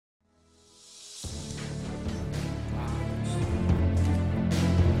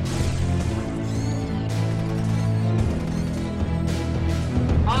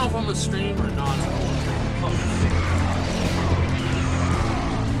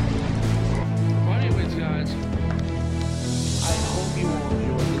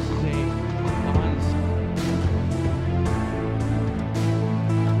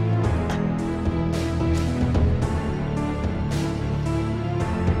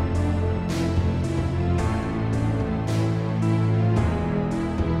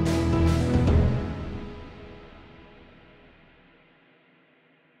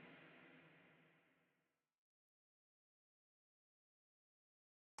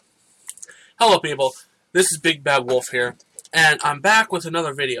Hello people, this is Big Bad Wolf here, and I'm back with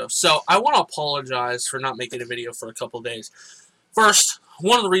another video. So, I want to apologize for not making a video for a couple days. First,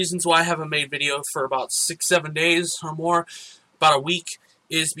 one of the reasons why I haven't made video for about 6-7 days or more, about a week,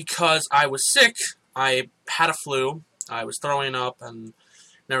 is because I was sick. I had a flu, I was throwing up and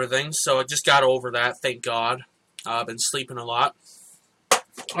everything, so I just got over that, thank God. I've been sleeping a lot.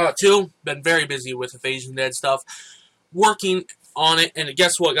 Two, been very busy with Invasion Dead stuff, working on it, and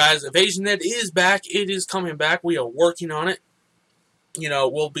guess what, guys? Invasion Dead is back. It is coming back. We are working on it. You know,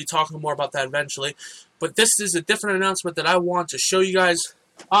 we'll be talking more about that eventually. But this is a different announcement that I want to show you guys.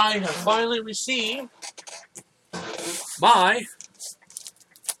 I have finally received my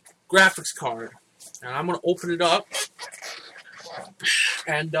graphics card. And I'm going to open it up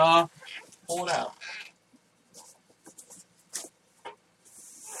and pull it out.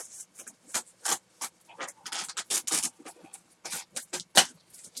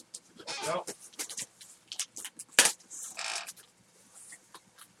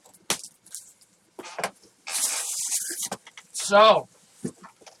 So,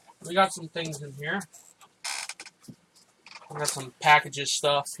 we got some things in here. We got some packages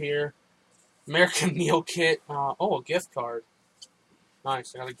stuff here. American Meal Kit. Oh, a gift card.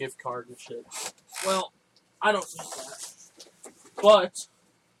 Nice, I got a gift card and shit. Well, I don't need that. But,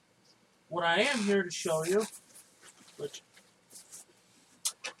 what I am here to show you, which,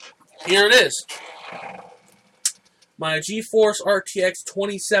 here it is. My GeForce RTX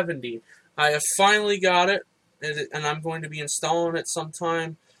 2070. I have finally got it. And I'm going to be installing it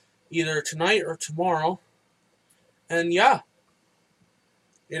sometime either tonight or tomorrow. And yeah,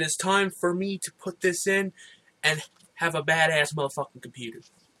 it is time for me to put this in and have a badass motherfucking computer.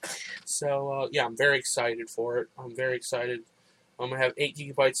 So yeah, I'm very excited for it. I'm very excited. I'm going to have 8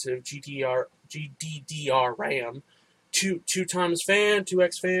 gigabytes of GDDR RAM, 2 times fan,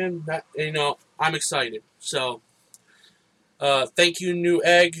 2x fan. That, you know, I'm excited. So thank you,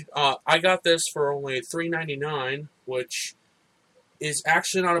 Newegg. I got this for only $3.99, which is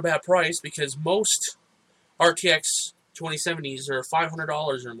actually not a bad price because most RTX 2070s are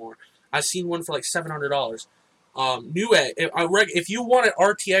 $500 or more. I've seen one for like $700. Newegg. If you want an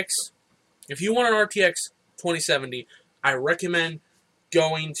RTX 2070, I recommend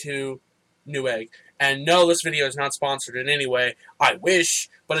going to Newegg. And no, this video is not sponsored in any way. I wish,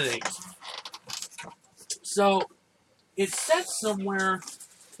 but it ain't. So, it said somewhere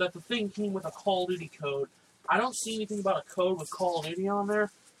that the thing came with a Call of Duty code. I don't see anything about a code with Call of Duty on there,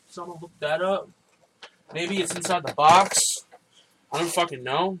 so I'm going to look that up. Maybe it's inside the box. I don't fucking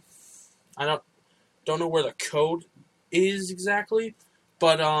know. I don't know where the code is exactly,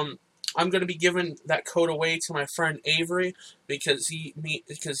 but I'm going to be giving that code away to my friend Avery because he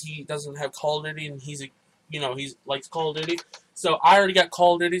doesn't have Call of Duty and he likes Call of Duty. So I already got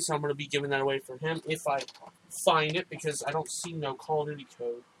Call of Duty, so I'm going to be giving that away for him if I find it, because I don't see no Call of Duty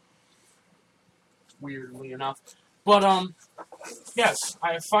code, weirdly enough. But yes,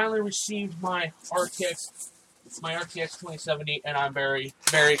 I have finally received my RTX 2070, and I'm very,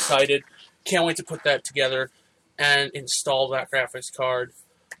 very excited. Can't wait to put that together and install that graphics card.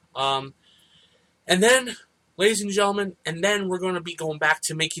 And then, ladies and gentlemen, we're going to be going back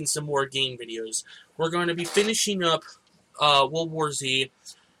to making some more game videos. We're going to be finishing up World War Z.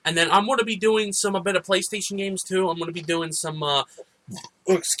 And then I'm going to be doing a bit of PlayStation games too. I'm going to be doing some,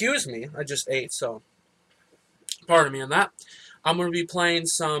 excuse me, I just ate, so pardon me on that. I'm going to be playing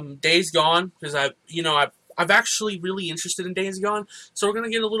some Days Gone, because I've actually really interested in Days Gone. So we're going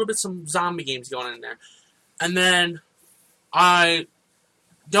to get a little bit some zombie games going in there. And then I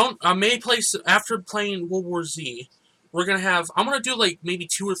may play, after playing World War Z, I'm going to do like maybe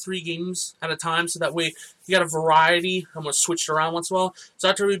 2 or 3 games at a time, so that way you got a variety. I'm going to switch it around once in a while. So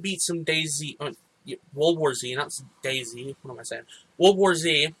after we beat some World War Z, not DayZ, what am I saying? World War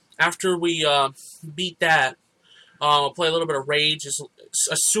Z, after we beat that, I'll play a little bit of Rage, just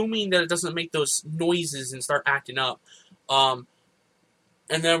assuming that it doesn't make those noises and start acting up. And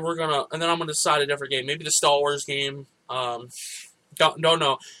then I'm gonna decide a different game, maybe the Star Wars game. Don't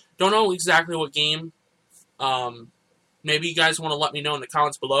know exactly what game. Maybe you guys want to let me know in the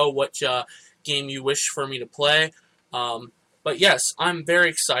comments below what game you wish for me to play. But yes, I'm very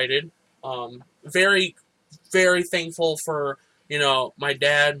excited. Very, very thankful for, my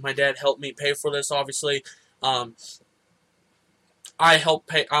dad. My dad helped me pay for this, obviously. I'm going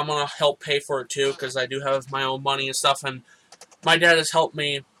to help pay for it too, because I do have my own money and stuff. And my dad has helped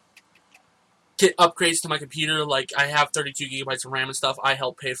me get upgrades to my computer. Like, I have 32 gigabytes of RAM and stuff. I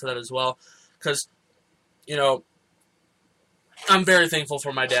help pay for that as well. Because, I'm very thankful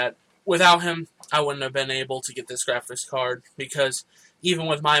for my dad. Without him, I wouldn't have been able to get this graphics card, because even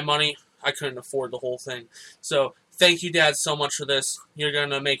with my money, I couldn't afford the whole thing. So thank you, Dad, so much for this. You're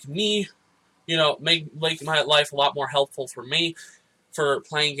gonna make me, make my life a lot more helpful for me for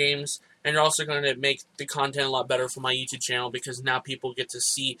playing games, and you're also going to make the content a lot better for my YouTube channel because now people get to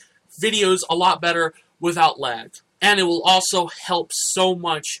see videos a lot better without lag. And it will also help so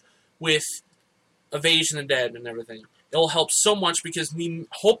much with Evasion and Dead and everything. It will help so much because we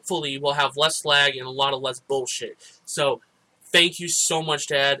hopefully will have less lag and a lot of less bullshit. So thank you so much,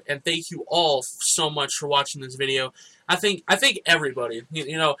 Dad, and thank you all so much for watching this video. I think everybody,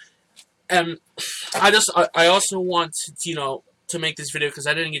 and I also want to make this video because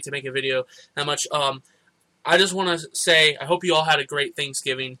I didn't get to make a video that much. I just want to say I hope you all had a great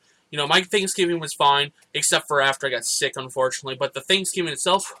Thanksgiving. My Thanksgiving was fine, except for after I got sick, unfortunately. But the Thanksgiving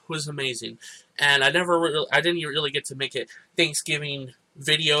itself was amazing, and I didn't really get to make a Thanksgiving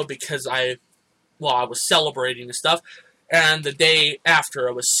video because I was celebrating and stuff, and the day after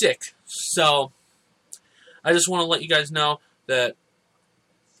I was sick. So I just want to let you guys know that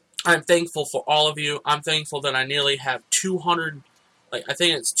I'm thankful for all of you. I'm thankful that I nearly have 200, I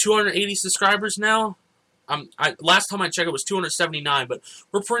think it's 280 subscribers now. Last time I checked it was 279, but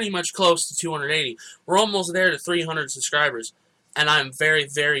we're pretty much close to 280. We're almost there to 300 subscribers, and I'm very,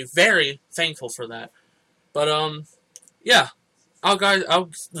 very, very thankful for that. But yeah, I'll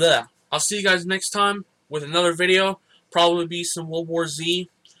see you guys next time with another video. Probably be some World War Z.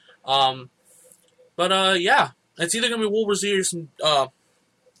 Yeah, it's either gonna be World War Z or some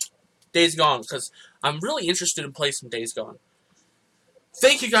Days Gone, because I'm really interested in playing some Days Gone.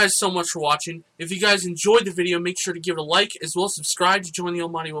 Thank you guys so much for watching. If you guys enjoyed the video, make sure to give it a like, as well as subscribe to join the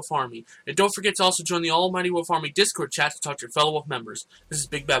Almighty Wolf Army. And don't forget to also join the Almighty Wolf Army Discord chat to talk to your fellow Wolf members. This is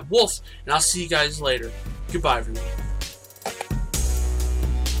Big Bad Wolf, and I'll see you guys later. Goodbye, everyone.